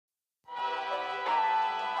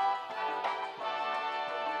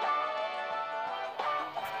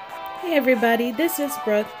Hey everybody, this is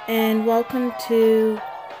Brooke and welcome to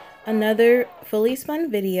another fully spun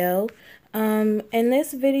video. In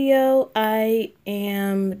this video I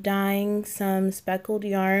am dyeing some speckled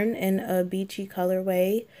yarn in a beachy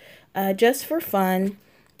colorway just for fun.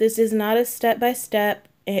 This is not a step-by-step,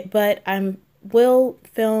 but I will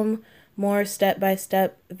film more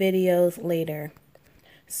step-by-step videos later.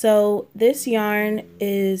 So this yarn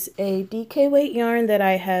is a DK weight yarn that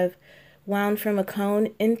I have wound from a cone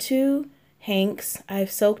into hanks.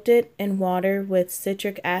 I've soaked it in water with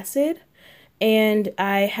citric acid, and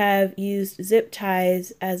I have used zip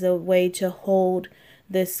ties as a way to hold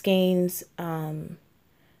the skeins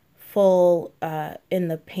full in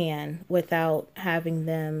the pan without having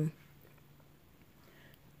them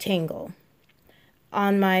tangle.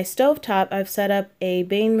 On my stovetop, I've set up a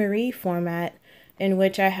bain-marie format in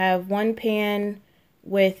which I have one pan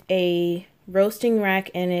with a roasting rack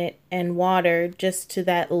in it and water just to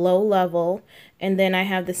that low level, and then I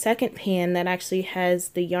have the second pan that actually has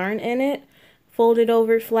the yarn in it folded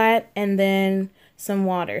over flat and then some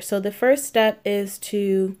water. So the first step is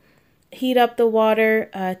to heat up the water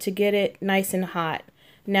to get it nice and hot.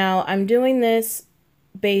 Now I'm doing this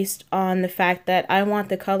based on the fact that I want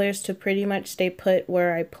the colors to pretty much stay put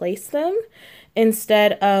where I place them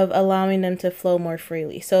instead of allowing them to flow more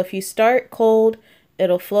freely. So if you start cold,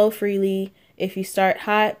 it'll flow freely. If you start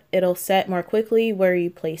hot, it'll set more quickly where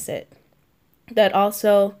you place it. That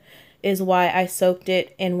also is why I soaked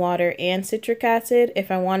it in water and citric acid.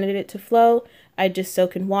 If I wanted it to flow, I just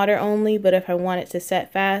soak in water only, but if I want it to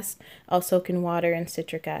set fast, I'll soak in water and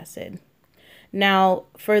citric acid. Now,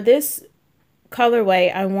 for this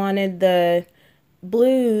colorway, I wanted the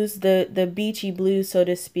blues, the beachy blues, so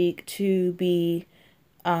to speak, to be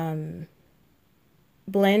blend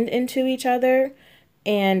into each other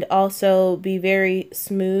and also be very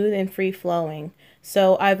smooth and free-flowing.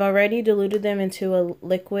 So I've already diluted them into a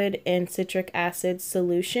liquid and citric acid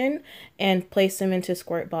solution and placed them into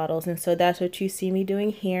squirt bottles. And so that's what you see me doing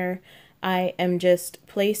here. I am just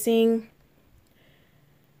placing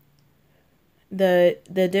the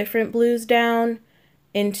different blues down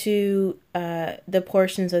into the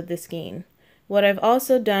portions of the skein. What I've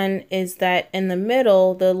also done is that in the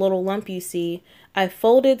middle, the little lump you see, I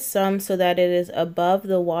folded some so that it is above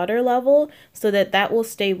the water level so that that will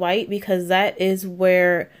stay white, because that is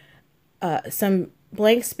where some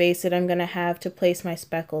blank space that I'm going to have to place my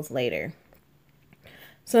speckles later.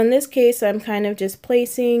 So in this case, I'm kind of just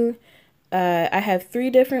placing, I have 3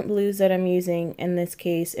 different blues that I'm using in this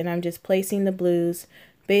case, and I'm just placing the blues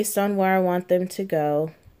based on where I want them to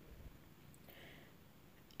go.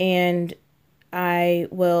 And I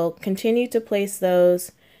will continue to place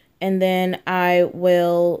those, and then I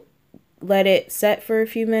will let it set for a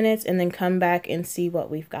few minutes and then come back and see what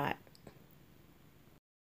we've got.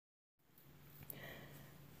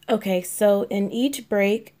 Okay, so in each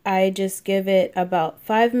break, I just give it about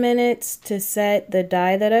 5 minutes to set the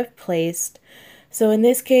dye that I've placed. So in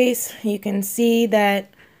this case, you can see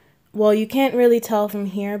that, well, you can't really tell from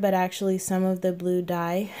here, but actually some of the blue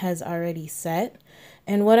dye has already set.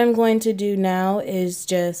 And what I'm going to do now is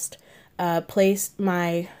just place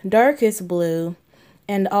my darkest blue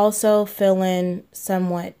and also fill in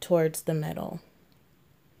somewhat towards the middle.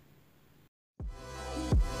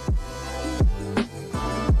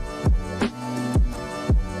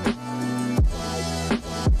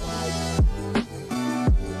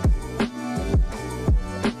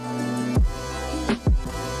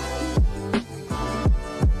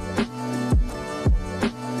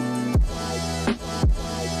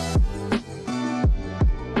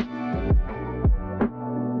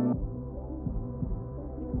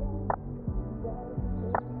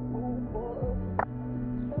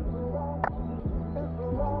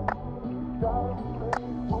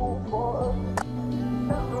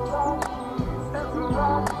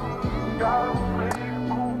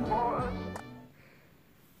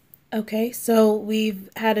 Okay, so we've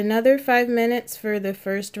had another 5 minutes for the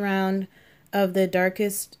first round of the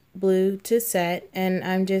darkest blue to set, and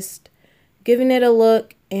I'm just giving it a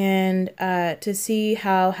look and to see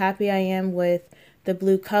how happy I am with the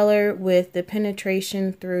blue color with the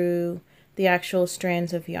penetration through the actual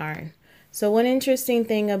strands of yarn. So one interesting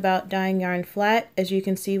thing about dyeing yarn flat, as you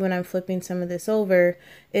can see when I'm flipping some of this over,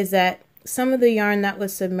 is that some of the yarn that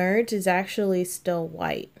was submerged is actually still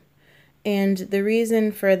white. And the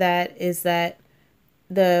reason for that is that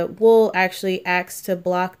the wool actually acts to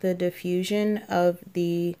block the diffusion of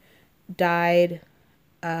the dyed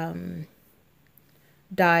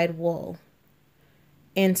wool.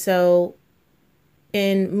 And so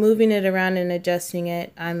in moving it around and adjusting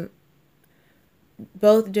it, I'm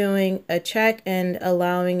both doing a check and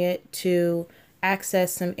allowing it to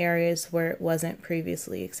access some areas where it wasn't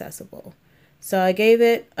previously accessible. So I gave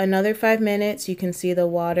it another 5 minutes. You can see the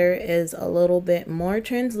water is a little bit more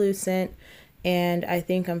translucent, and I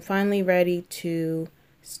think I'm finally ready to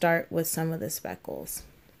start with some of the speckles.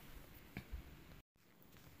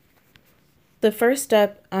 The first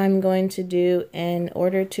step I'm going to do in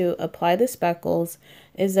order to apply the speckles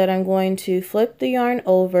is that I'm going to flip the yarn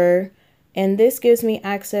over, and this gives me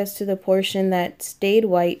access to the portion that stayed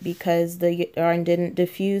white because the yarn didn't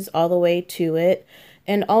diffuse all the way to it,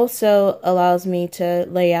 and also allows me to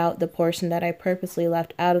lay out the portion that I purposely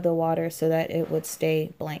left out of the water so that it would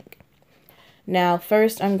stay blank. Now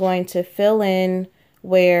first I'm going to fill in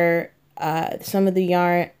where some of the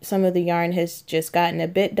yarn has just gotten a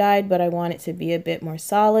bit dyed, but I want it to be a bit more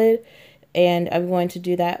solid, and I'm going to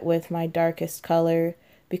do that with my darkest color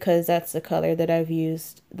because that's the color that I've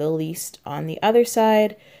used the least on the other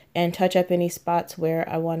side, and touch up any spots where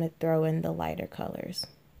I want to throw in the lighter colors.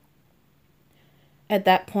 At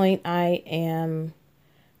that point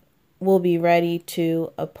will be ready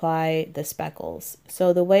to apply the speckles.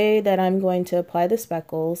 So the way that I'm going to apply the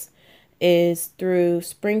speckles is through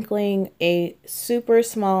sprinkling a super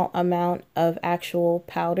small amount of actual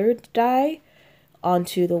powdered dye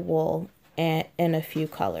onto the wool and in a few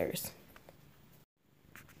colors.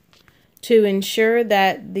 To ensure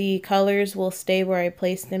that the colors will stay where I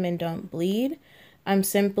place them and don't bleed, I'm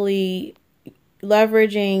simply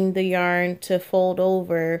leveraging the yarn to fold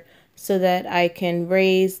over so that I can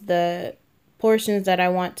raise the portions that I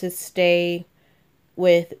want to stay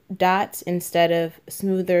with dots instead of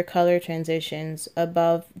smoother color transitions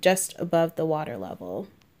just above the water level.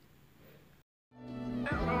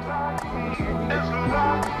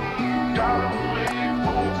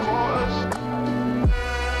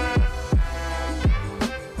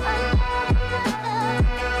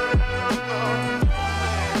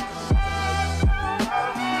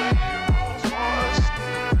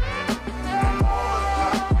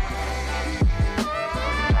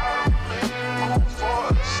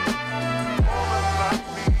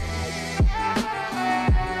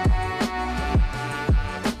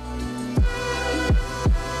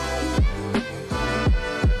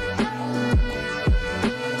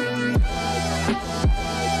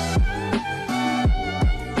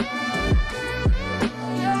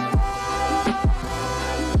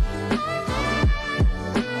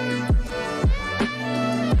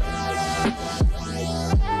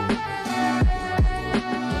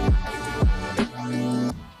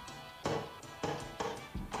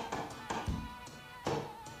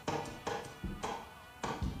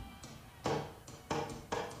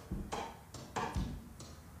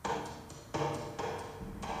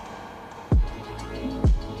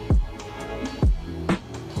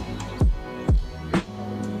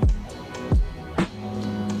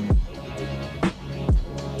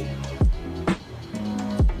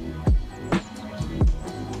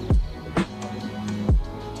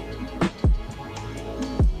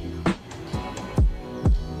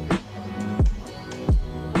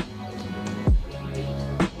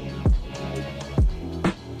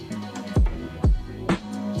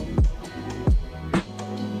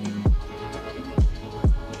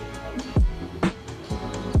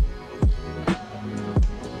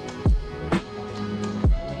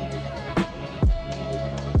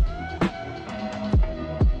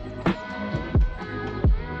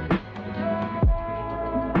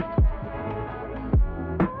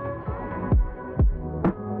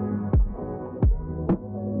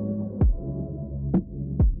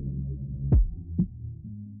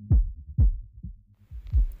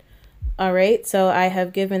 All right, so I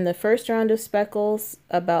have given the first round of speckles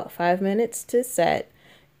about 5 minutes to set,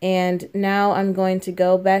 and now I'm going to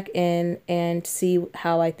go back in and see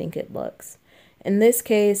how I think it looks. In this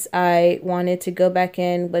case, I wanted to go back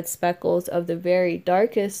in with speckles of the very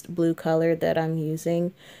darkest blue color that I'm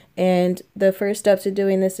using, and the first step to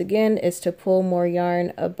doing this again is to pull more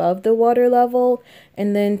yarn above the water level,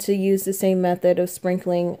 and then to use the same method of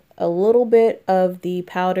sprinkling a little bit of the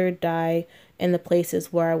powdered dye in the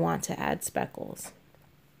places where I want to add speckles.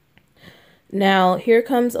 Now here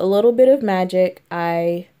comes a little bit of magic.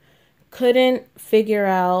 I couldn't figure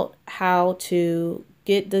out how to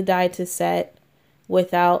get the dye to set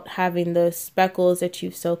without having the speckles that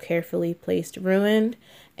you've so carefully placed ruined,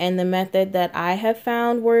 and the method that I have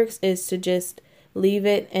found works is to just leave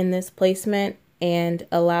it in this placement and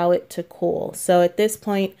allow it to cool. So at this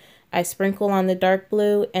point I sprinkle on the dark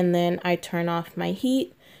blue and then I turn off my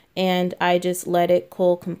heat and I just let it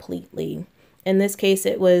cool completely. In this case,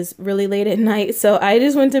 it was really late at night, so I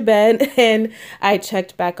just went to bed and I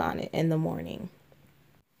checked back on it in the morning.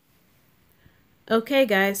 Okay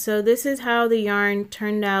guys, so this is how the yarn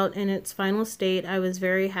turned out in its final state. I was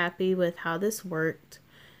very happy with how this worked,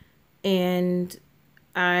 and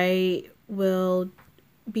I will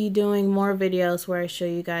be doing more videos where I show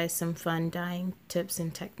you guys some fun dyeing tips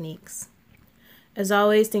and techniques. As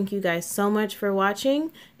always, thank you guys so much for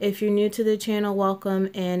watching. If you're new to the channel, welcome,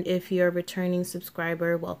 and if you're a returning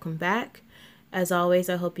subscriber, welcome back. As always,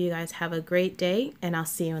 I hope you guys have a great day, and I'll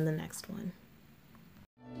see you in the next one.